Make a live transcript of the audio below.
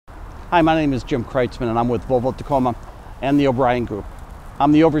Hi, my name is Jim Kreitzman and I'm with Volvo of Tacoma and the Brien Group.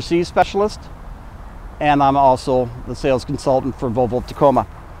 I'm the overseas specialist and I'm also the sales consultant for Volvo of Tacoma.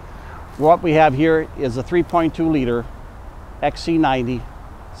 What we have here is a 3.2 liter XC90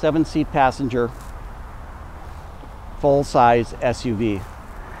 7-seat passenger full-size SUV.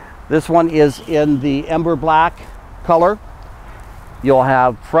 This one is in the ember black color. You'll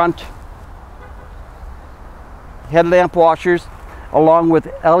have front headlamp washers along with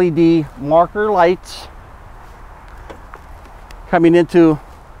LED marker lights. Coming into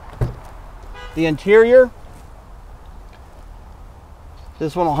the interior,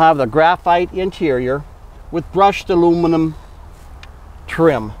 this one will have the graphite interior with brushed aluminum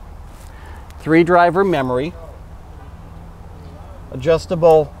trim, 3-driver memory,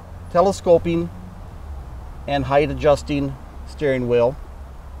 adjustable telescoping and height adjusting steering wheel,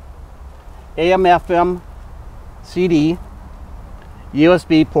 AM/FM CD,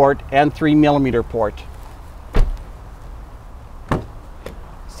 USB port, and 3mm port.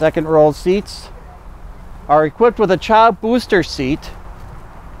 Second row seats are equipped with a child booster seat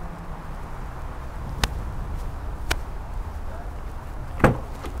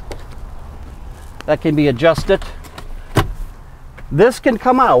that can be adjusted. This can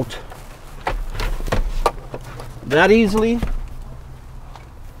come out that easily,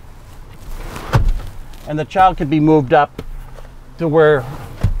 and the child can be moved up to where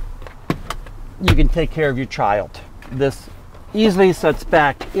you can take care of your child. This easily sets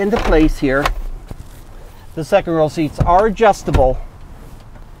back into place here. The second row seats are adjustable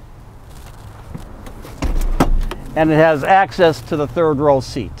and it has access to the third row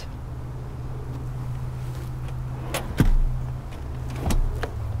seat.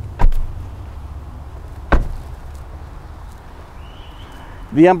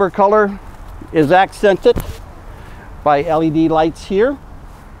 The ember color is accented by LED lights here,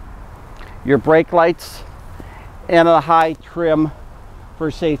 your brake lights, and a high trim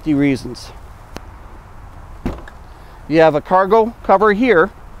for safety reasons. You have a cargo cover here,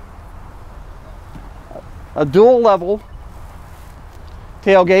 a dual level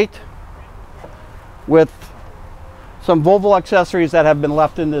tailgate with some Volvo accessories that have been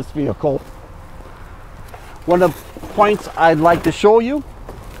left in this vehicle. One of the points I'd like to show you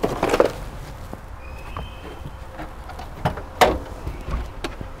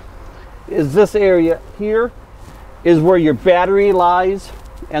is this area here is where your battery lies,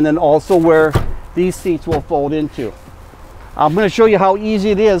 and then also where these seats will fold into. I'm going to show you how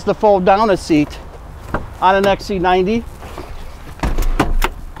easy it is to fold down a seat on an XC90.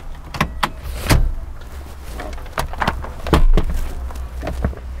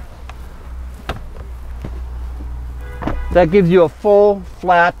 That gives you a full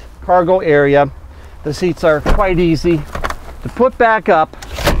flat cargo area. The seats are quite easy to put back up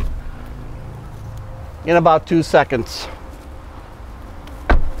in about 2 seconds.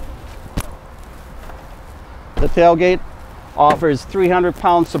 The tailgate offers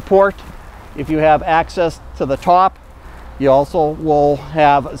 300-pound support if you have access to the top. You also will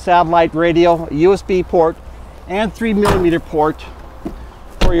have a satellite radio, a USB port, and 3mm port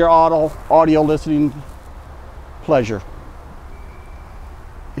for your audio listening pleasure.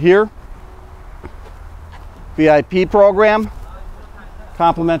 Here, VIP program,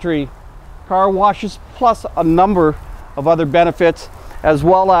 complimentary car washes, plus a number of other benefits, as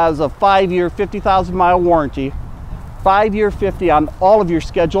well as a 5-year 50,000-mile warranty, 5-year 50 on all of your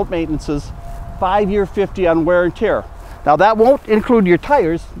scheduled maintenances, 5-year 50 on wear and tear. Now that won't include your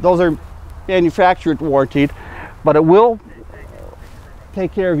tires, those are manufactured warranted, but it will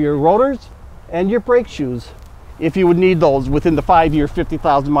take care of your rotors and your brake shoes if you would need those within the 5-year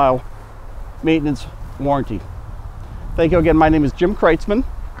 50,000-mile maintenance warranty. Thank you again. My name is Jim Kreitzman.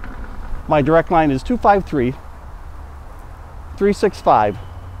 My direct line is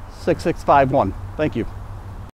 253-365-6651. Thank you.